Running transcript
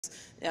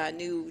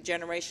new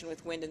generation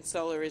with wind and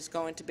solar is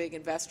going to big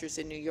investors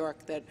in New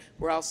York, that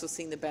we're also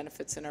seeing the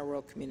benefits in our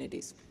rural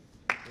communities.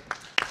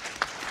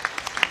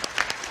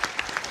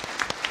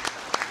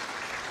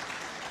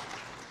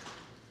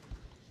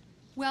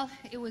 Well,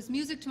 it was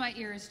music to my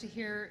ears to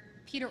hear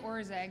Peter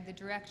Orszag, the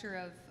director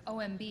of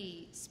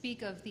OMB,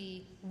 speak of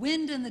the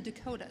wind in the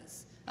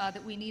Dakotas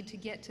that we need to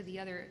get to the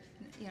other,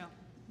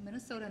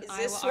 Minnesota and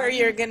Iowa. Is this where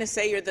you're going to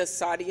say you're the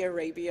Saudi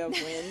Arabia of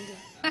wind?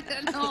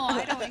 No,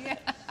 I don't. Yeah.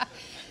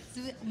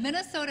 So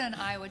Minnesota and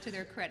Iowa, to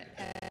their credit,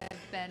 have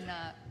been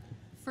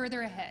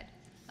further ahead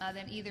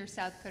than either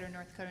South Dakota or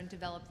North Dakota in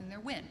developing their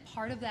wind.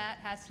 Part of that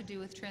has to do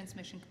with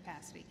transmission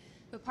capacity,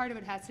 but part of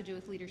it has to do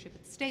with leadership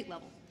at the state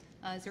level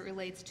as it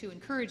relates to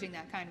encouraging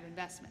that kind of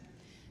investment.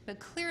 But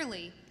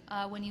clearly,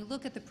 when you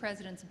look at the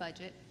President's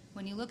budget,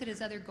 when you look at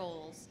his other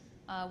goals,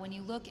 when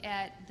you look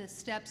at the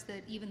steps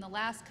that even the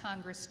last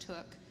Congress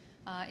took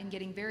in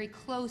getting very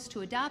close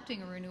to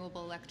adopting a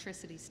renewable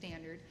electricity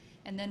standard,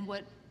 and then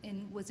what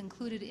was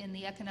included in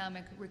the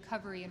Economic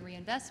Recovery and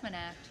Reinvestment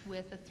Act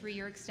with a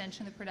 3-year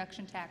extension of the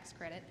production tax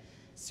credit,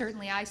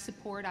 certainly I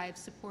have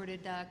supported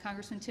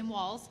Congressman Tim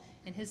Walz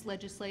in his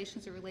legislation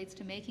as it relates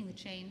to making the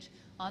change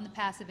on the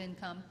passive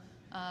income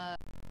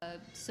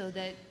so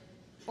that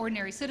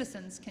ordinary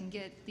citizens can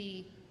get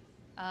the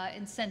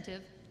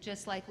incentive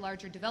just like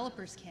larger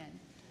developers can.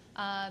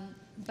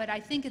 But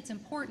I think it's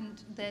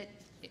important that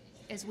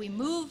as we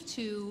move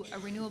to a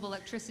renewable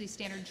electricity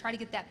standard and try to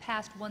get that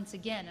passed once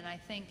again, and I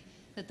think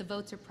that the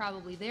votes are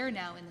probably there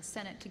now in the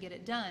Senate to get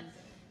it done,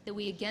 that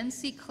we again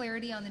seek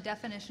clarity on the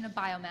definition of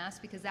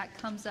biomass, because that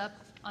comes up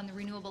on the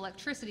renewable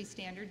electricity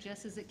standard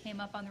just as it came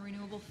up on the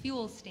renewable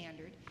fuel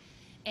standard.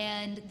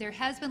 And there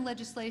has been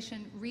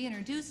legislation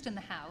reintroduced in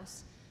the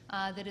House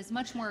that is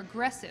much more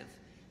aggressive.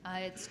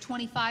 It's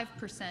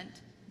 25%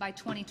 by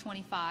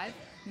 2025.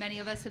 Many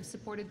of us have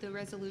supported the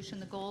resolution,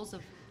 the goals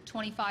of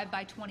 25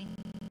 by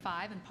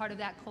 25, and part of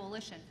that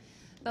coalition.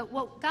 But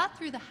what got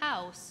through the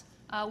House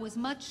was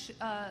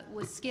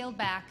scaled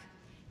back,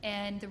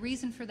 and the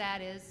reason for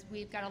that is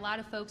we've got a lot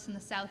of folks in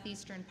the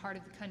southeastern part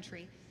of the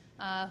country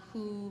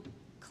who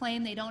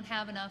claim they don't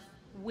have enough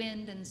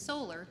wind and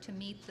solar to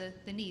meet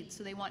the needs,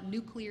 so they want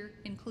nuclear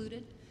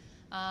included.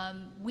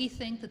 We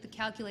think that the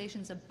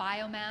calculations of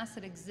biomass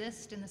that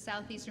exist in the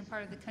southeastern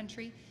part of the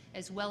country,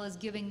 as well as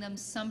giving them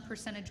some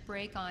percentage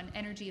break on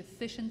energy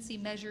efficiency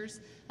measures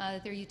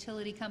that their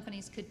utility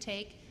companies could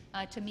take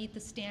to meet the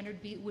standard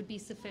would be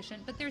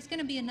sufficient. But there's going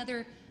to be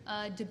another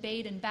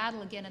debate and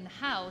battle again in the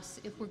House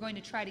if we're going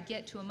to try to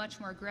get to a much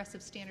more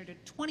aggressive standard of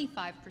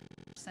 25%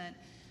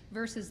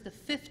 versus the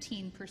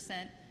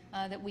 15%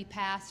 that we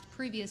passed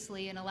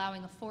previously, and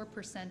allowing a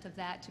 4% of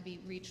that to be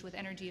reached with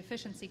energy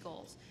efficiency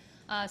goals.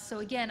 So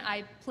again,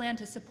 I plan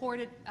to support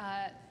it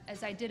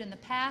as I did in the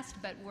past,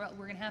 but we're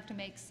going to have to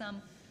make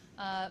some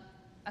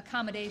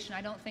accommodation.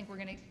 I don't think we're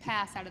going to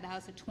pass out of the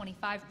House a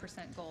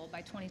 25% goal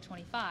by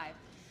 2025.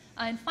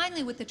 And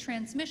finally, with the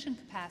transmission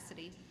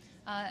capacity,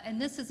 and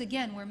this is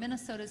again where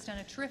Minnesota has done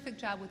a terrific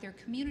job with their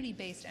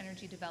community-based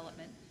energy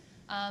development.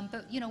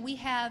 But we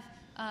have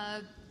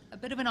a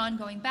bit of an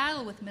ongoing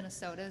battle with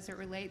Minnesota as it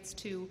relates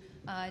to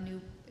a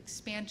new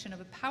expansion of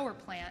a power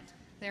plant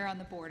there on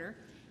the border.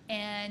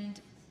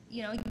 And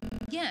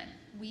again,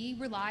 we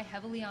rely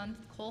heavily on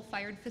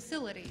coal-fired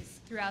facilities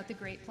throughout the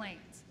Great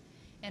Plains.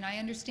 And I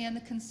understand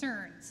the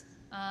concerns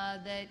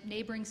that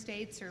neighboring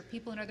states or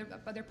people in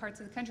other parts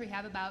of the country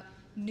have about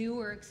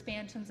newer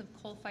expansions of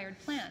coal-fired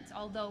plants,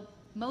 although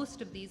most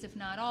of these, if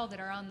not all, that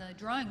are on the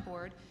drawing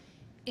board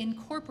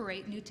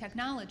incorporate new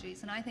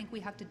technologies. And I think we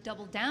have to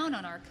double down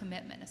on our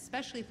commitment,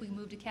 especially if we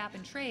move to cap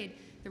and trade.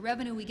 The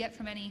revenue we get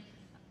from any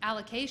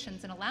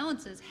allocations and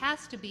allowances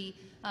has to be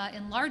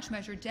in large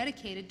measure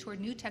dedicated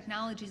toward new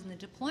technologies and the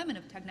deployment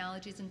of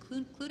technologies,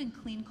 including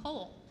clean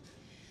coal.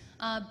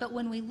 But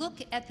when we look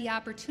at the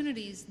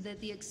opportunities that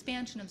the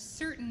expansion of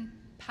certain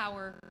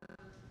power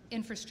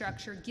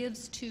infrastructure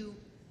gives to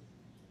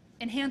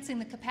enhancing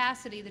the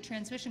capacity, the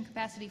transmission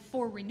capacity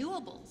for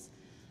renewables,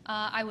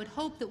 I would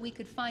hope that we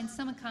could find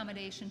some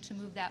accommodation to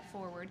move that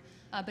forward.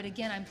 But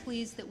again, I'm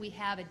pleased that we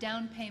have a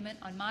down payment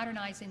on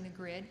modernizing the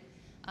grid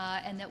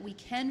and that we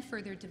can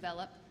further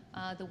develop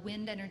the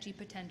wind energy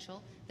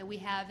potential that we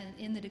have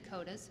in the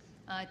Dakotas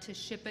to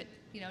ship it,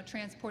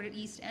 transport it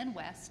east and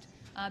west,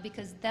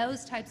 because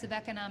those types of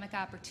economic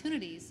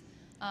opportunities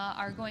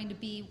are going to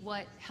be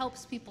what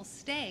helps people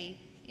stay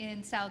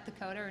in South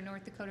Dakota or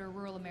North Dakota or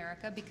rural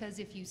America, because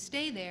if you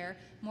stay there,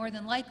 more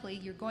than likely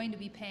you're going to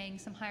be paying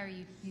some higher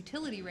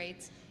utility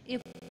rates if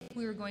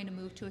we were going to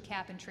move to a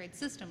cap and trade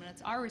system. And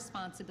it's our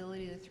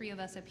responsibility, the three of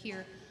us up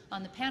here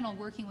on the panel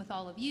working with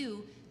all of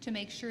you, to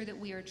make sure that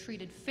we are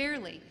treated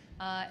fairly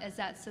as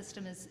that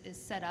system is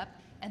set up,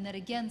 and that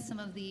again some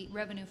of the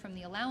revenue from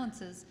the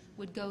allowances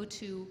would go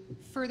to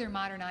further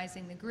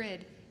modernizing the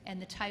grid,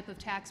 and the type of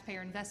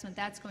taxpayer investment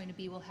that's going to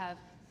be will have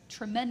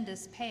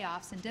tremendous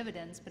payoffs and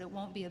dividends, but it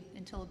won't be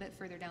until a bit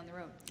further down the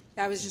road.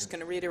 I was just going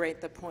to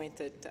reiterate the point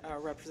that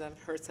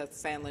Representative Herseth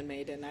Sandlin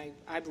made, and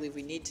I believe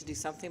we need to do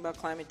something about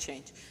climate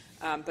change.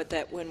 but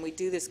that when we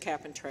do this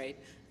cap and trade,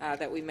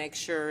 that we make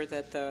sure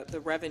that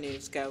the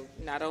revenues go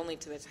not only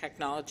to the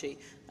technology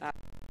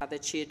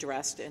that she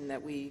addressed, and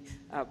that we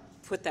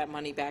put that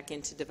money back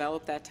in to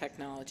develop that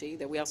technology,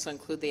 that we also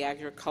include the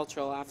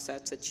agricultural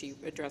offsets that she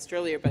addressed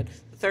earlier. But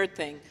the third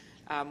thing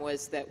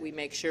was that we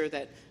make sure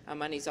that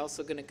money is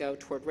also going to go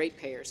toward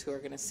ratepayers who are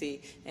going to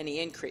see any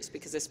increase,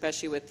 because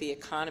especially with the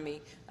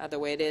economy the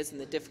way it is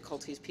and the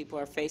difficulties people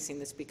are facing,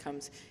 this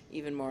becomes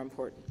even more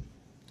important.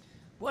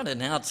 What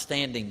an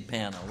outstanding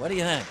panel. What do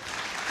you think?